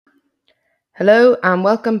Hello, and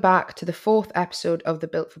welcome back to the fourth episode of the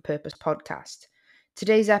Built for Purpose podcast.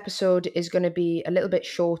 Today's episode is going to be a little bit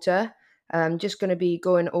shorter. I'm just going to be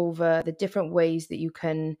going over the different ways that you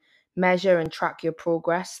can measure and track your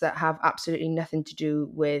progress that have absolutely nothing to do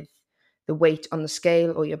with the weight on the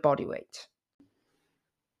scale or your body weight.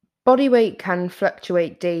 Body weight can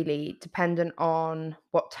fluctuate daily depending on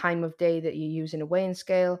what time of day that you're using a weighing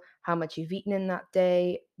scale, how much you've eaten in that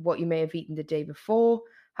day, what you may have eaten the day before,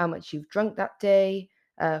 how much you've drunk that day.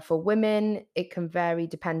 For women, it can vary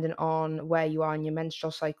depending on where you are in your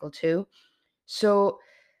menstrual cycle too. So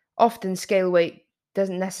often scale weight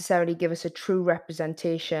doesn't necessarily give us a true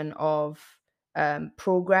representation of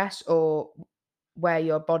progress or where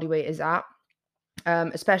your body weight is at,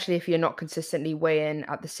 especially if you're not consistently weighing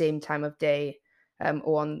at the same time of day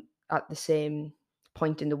or at the same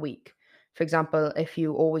point in the week. For example, if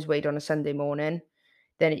you always weighed on a Sunday morning,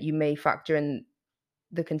 then you may factor in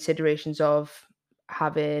the considerations of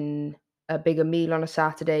having a bigger meal on a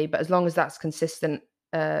Saturday. But as long as that's consistent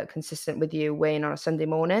with you weighing on a Sunday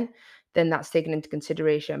morning, then that's taken into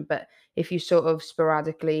consideration. But if you sort of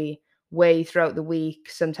sporadically weigh throughout the week,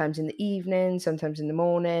 sometimes in the evening, sometimes in the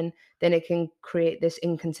morning, then it can create this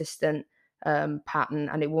inconsistent pattern,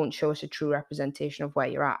 and it won't show us a true representation of where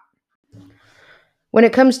you're at. When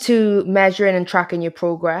it comes to measuring and tracking your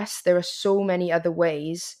progress, there are so many other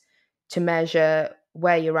ways to measure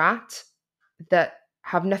where you're at that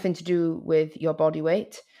have nothing to do with your body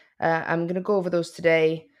weight. I'm going to go over those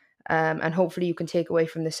today, and hopefully you can take away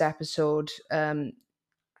from this episode,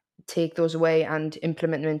 take those away and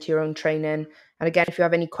implement them into your own training. And again, if you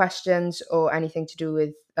have any questions or anything to do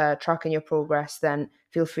with tracking your progress, then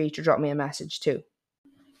feel free to drop me a message too.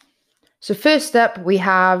 So first up, we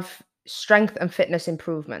have strength and fitness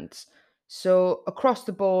improvements. So across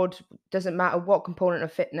the board, doesn't matter what component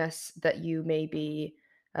of fitness that you may be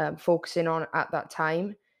focusing on at that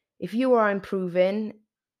time. If you are improving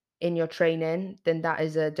in your training, then that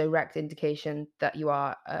is a direct indication that you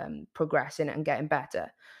are progressing and getting better.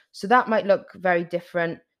 So that might look very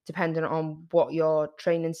different depending on what your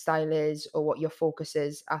training style is or what your focus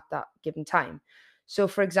is at that given time. So,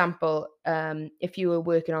 for example, if you were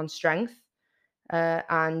working on strength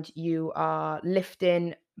and you are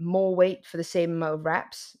lifting more weight for the same amount of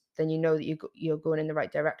reps, then you know that you're going in the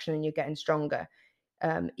right direction and you're getting stronger.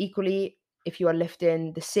 Equally, if you are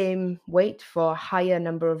lifting the same weight for a higher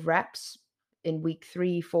number of reps in week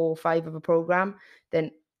 3, 4, 5 of a program, then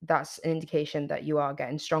that's an indication that you are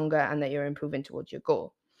getting stronger and that you're improving towards your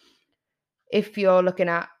goal. If you're looking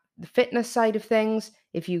at the fitness side of things,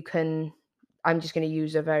 if you can, I'm just going to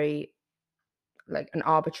use a very like an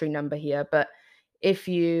arbitrary number here, but if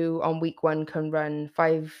you on week 1 can run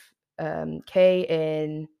 5K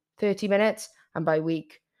in 30 minutes, and by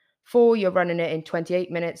week 4 you're running it in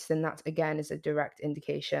 28 minutes, then that again is a direct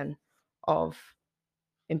indication of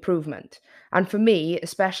improvement. And for me,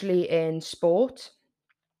 especially in sport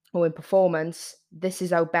or in performance, this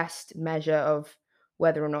is our best measure of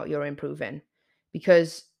whether or not you're improving.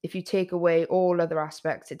 Because if you take away all other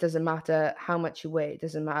aspects, it doesn't matter how much you weigh, it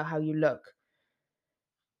doesn't matter how you look.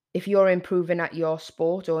 If you're improving at your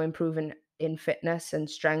sport or improving in fitness and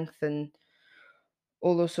strength and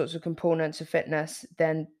all those sorts of components of fitness,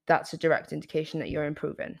 then that's a direct indication that you're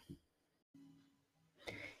improving.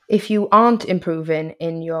 If you aren't improving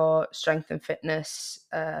in your strength and fitness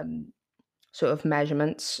sort of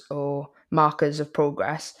measurements or markers of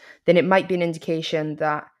progress, then it might be an indication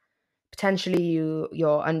that potentially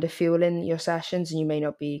you're under fueling your sessions and you may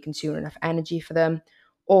not be consuming enough energy for them,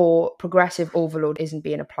 or progressive overload isn't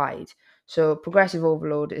being applied. So progressive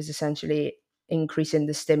overload is essentially increasing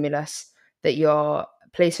the stimulus that you're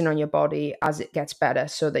placing on your body as it gets better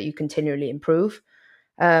so that you continually improve.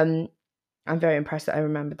 I'm very impressed that I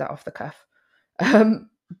remembered that off the cuff.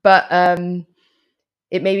 But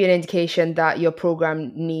it may be an indication that your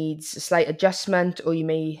program needs a slight adjustment, or you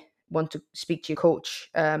may want to speak to your coach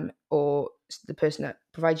or the person that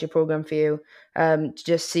provides your program for you to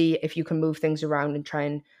just see if you can move things around and try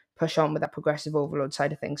and push on with that progressive overload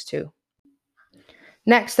side of things too.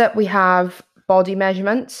 Next up, we have body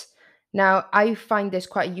measurements. Now, I find this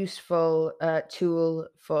quite a useful tool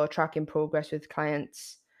for tracking progress with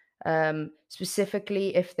clients,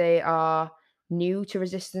 specifically if they are new to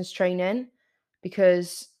resistance training,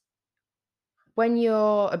 because when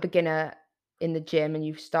you're a beginner in the gym and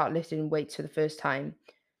you start lifting weights for the first time,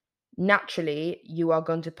 naturally you are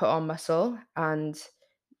going to put on muscle and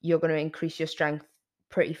you're going to increase your strength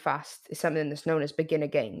pretty fast. It's something that's known as beginner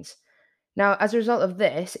gains. Now, as a result of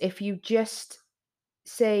this, if you just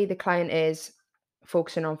say the client is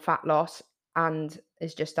focusing on fat loss and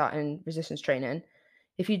is just starting resistance training,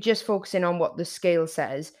 If you're just focusing on what the scale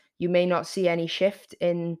says, you may not see any shift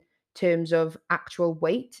in terms of actual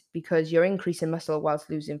weight because you're increasing muscle whilst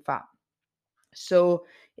losing fat. So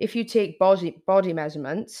if you take body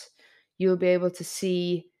measurements, you'll be able to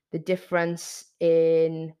see the difference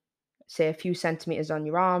in, say, a few centimeters on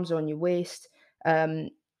your arms or on your waist, um,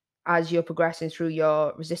 as you're progressing through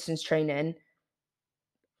your resistance training,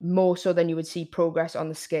 more so than you would see progress on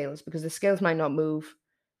the scales, because the scales might not move,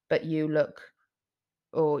 but you look,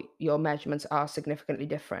 or your measurements are significantly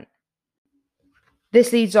different.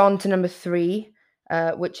 This leads on to number three,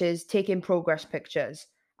 which is taking progress pictures.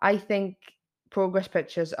 I think progress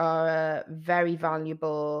pictures are a very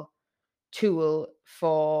valuable tool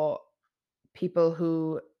for people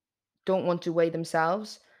who don't want to weigh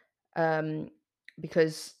themselves, um,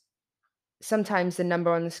 because sometimes the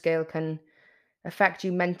number on the scale can affect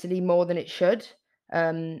you mentally more than it should.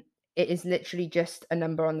 Um, it is literally just a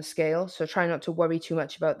number on the scale, so try not to worry too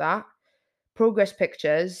much about that. Progress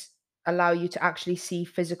pictures allow you to actually see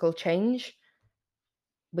physical change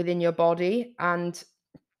within your body, and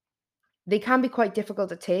they can be quite difficult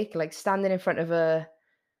to take, like standing in front of a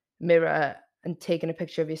mirror and taking a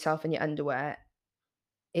picture of yourself in your underwear.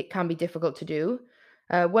 It can be difficult to do.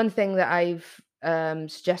 One thing that I've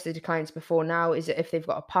suggested to clients before now is that if they've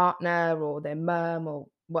got a partner or their mum or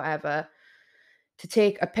whatever, to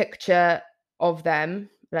take a picture of them,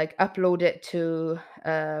 like upload it to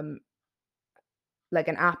like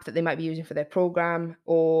an app that they might be using for their program,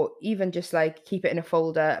 or even just like keep it in a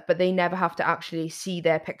folder, but they never have to actually see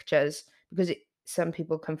their pictures, because some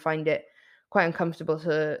people can find it quite uncomfortable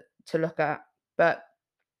to look at. But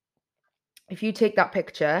if you take that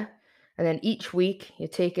picture and then each week you're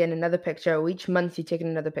taking another picture, or each month you're taking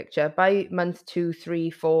another picture, by month 2, 3,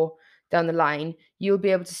 4 down the line, you'll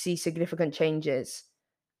be able to see significant changes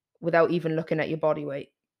without even looking at your body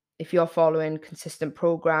weight. If you're following consistent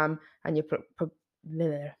program and you're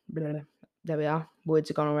bleh, bleh, there we are,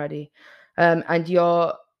 words are gone already, and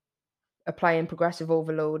you're applying progressive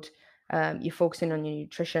overload, you're focusing on your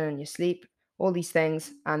nutrition and your sleep, all these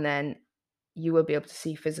things, and then you will be able to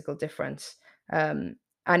see physical difference. Um,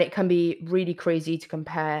 and it can be really crazy to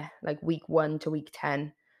compare like week 1 to week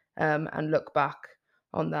 10, and look back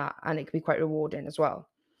on that, and it can be quite rewarding as well.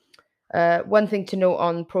 One thing to note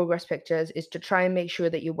on progress pictures is to try and make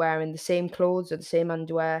sure that you're wearing the same clothes or the same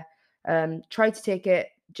underwear. Try to take it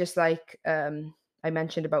just like I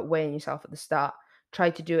mentioned about weighing yourself at the start. Try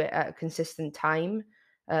to do it at a consistent time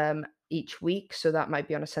each week. So that might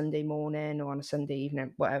be on a Sunday morning or on a Sunday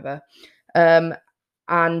evening, whatever. Um,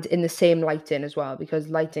 and in the same lighting as well, because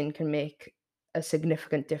lighting can make a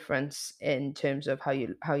significant difference in terms of how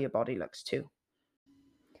your body looks too.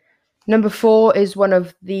 Number 4 is one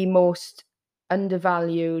of the most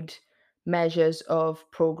undervalued measures of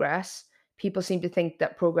progress. People seem to think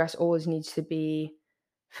that progress always needs to be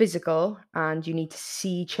physical and you need to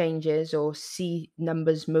see changes or see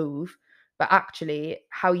numbers move. But actually,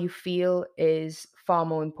 how you feel is far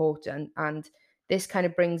more important. And this kind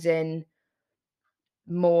of brings in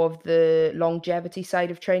more of the longevity side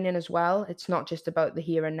of training as well. It's not just about the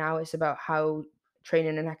here and now, it's about how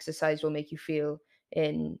training and exercise will make you feel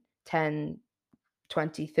in 10,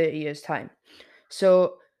 20, 30 years' time.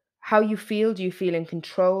 So, how you feel? Do you feel in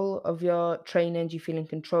control of your training? Do you feel in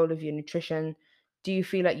control of your nutrition? Do you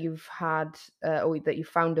feel like you've had or that you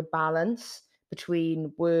found a balance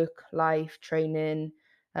between work, life, training,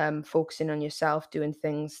 focusing on yourself, doing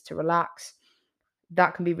things to relax?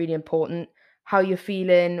 That can be really important. How you're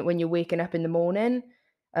feeling when you're waking up in the morning.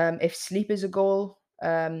 If sleep is a goal,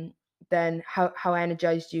 then how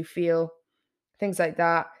energized do you feel? Things like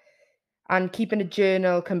that. And keeping a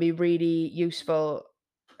journal can be really useful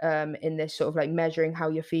in this sort of like measuring how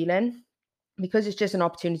you're feeling, because it's just an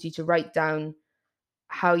opportunity to write down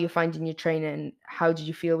how you're finding your training. How did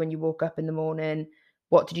you feel when you woke up in the morning?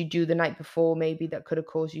 What did you do the night before, maybe that could have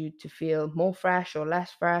caused you to feel more fresh or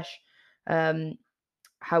less fresh? Um,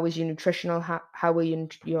 how was your nutritional? How were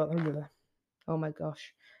your oh my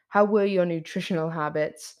gosh, how were your nutritional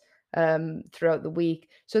habits throughout the week?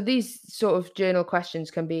 So these sort of journal questions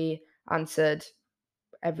can be answered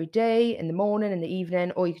every day, in the morning, in the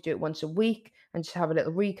evening, or you could do it once a week and just have a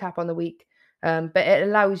little recap on the week. But it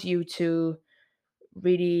allows you to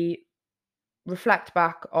really reflect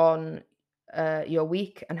back on your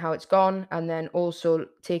week and how it's gone, and then also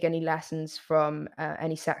take any lessons from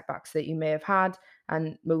any setbacks that you may have had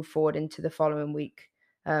and move forward into the following week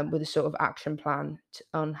with a sort of action plan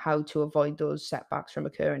on how to avoid those setbacks from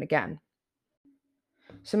occurring again.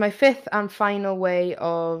 So, my fifth and final way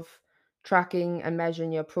of tracking and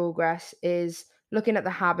measuring your progress is looking at the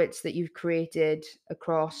habits that you've created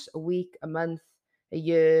across a week, a month, a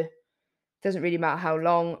year, doesn't really matter how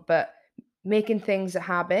long, but making things a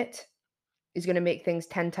habit is going to make things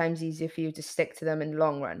 10 times easier for you to stick to them in the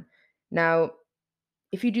long run. Now,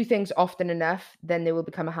 if you do things often enough, then they will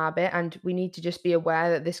become a habit. And we need to just be aware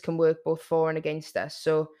that this can work both for and against us.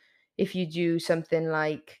 So if you do something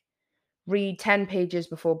like read 10 pages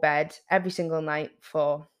before bed every single night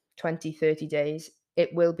for 20, 30 days,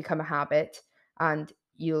 it will become a habit and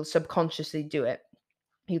you'll subconsciously do it.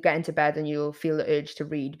 You get into bed and you'll feel the urge to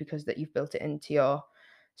read because that you've built it into your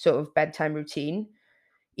sort of bedtime routine.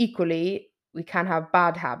 Equally, we can have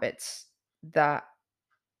bad habits that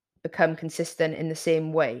become consistent in the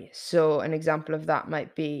same way. So an example of that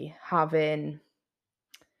might be having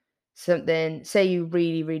something, say you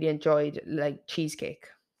really, really enjoyed like cheesecake.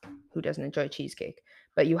 Who doesn't enjoy cheesecake?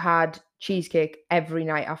 But you had cheesecake every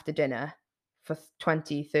night after dinner for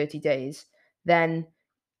 20, 30 days. Then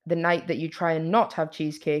the night that you try and not have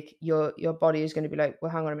cheesecake, your body is going to be like,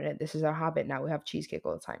 well, hang on a minute, this is our habit now. We have cheesecake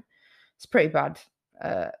all the time. It's a pretty bad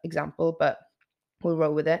example, but we'll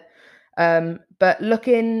roll with it. But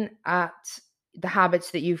looking at the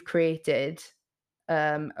habits that you've created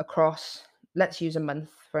across, let's use a month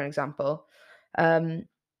for an example, um,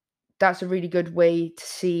 that's a really good way to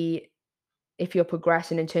see if you're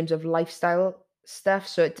progressing in terms of lifestyle stuff.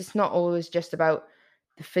 So it's not always just about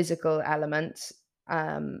the physical elements,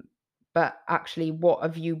 um, but actually what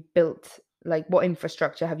have you built, like what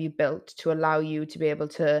infrastructure have you built to allow you to be able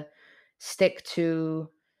to stick to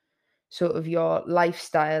sort of your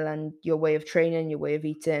lifestyle and your way of training, your way of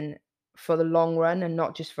eating for the long run and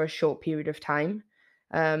not just for a short period of time.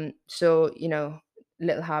 So,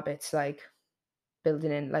 little habits like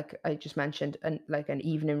building in, like I just mentioned, like an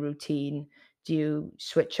evening routine. Do you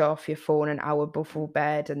switch off your phone an hour before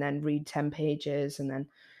bed and then read 10 pages and then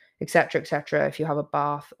etc etc if you have a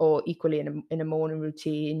bath, or equally in a morning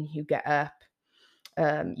routine, you get up,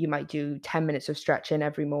 you might do 10 minutes of stretching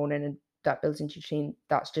every morning and that builds into your routine.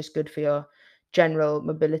 That's just good for your general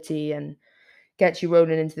mobility and gets you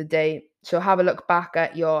rolling into the day. So have a look back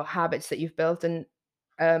at your habits that you've built, and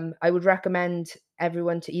I would recommend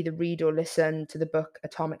everyone to either read or listen to the book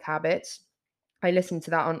Atomic Habits. I listened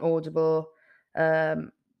to that on Audible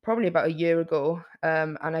um, probably about a year ago,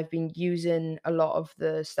 and I've been using a lot of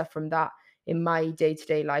the stuff from that in my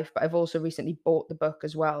day-to-day life. But I've also recently bought the book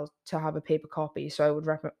as well to have a paper copy, so I would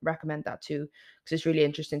recommend that too because it's really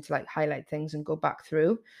interesting to like highlight things and go back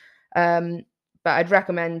through. Um, but I'd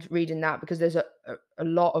recommend reading that because there's a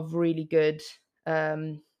lot of really good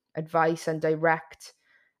um, advice and direct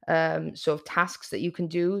sort of tasks that you can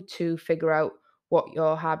do to figure out what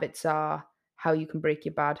your habits are, how you can break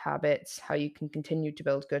your bad habits, how you can continue to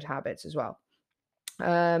build good habits as well.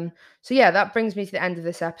 So yeah, that brings me to the end of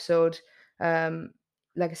this episode. Um,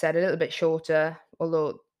 like I said, a little bit shorter,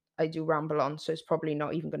 although I do ramble on, so it's probably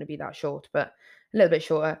not even going to be that short, but a little bit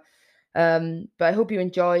shorter. But I hope you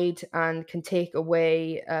enjoyed and can take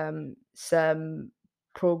away some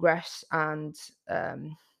progress and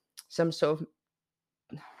some sort of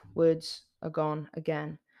words are gone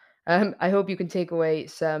again. I hope you can take away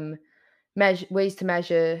some ways to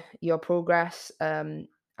measure your progress. And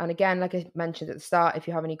again, like I mentioned at the start, if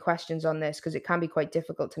you have any questions on this, because it can be quite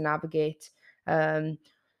difficult to navigate, um,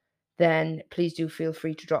 then please do feel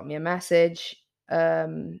free to drop me a message.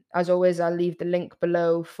 As always, I'll leave the link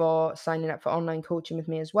below for signing up for online coaching with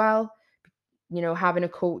me as well. Having a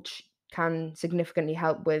coach can significantly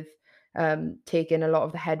help with taking a lot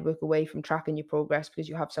of the head work away from tracking your progress because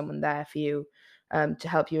you have someone there for you to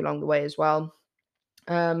help you along the way as well.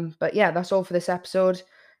 But yeah, that's all for this episode.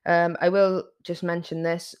 I will just mention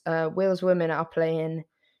this. Wales women are playing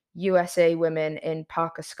USA women in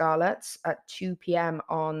Parker Scarlets at 2 p.m.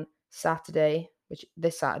 on Saturday, which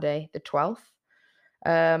this Saturday, the 12th.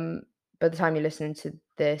 By the time you're listening to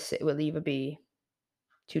this, it will either be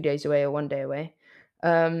 2 days away or 1 day away.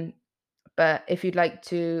 But if you'd like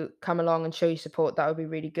to come along and show your support, that would be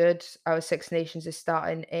really good. Our Six Nations is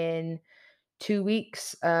starting in 2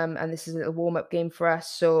 weeks, and this is a little warm up game for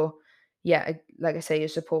us. So, yeah, like I say, your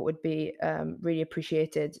support would be really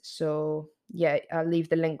appreciated. So, yeah, I'll leave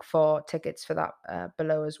the link for tickets for that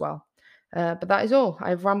below as well. But that is all.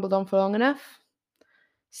 I've rambled on for long enough.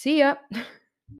 See ya.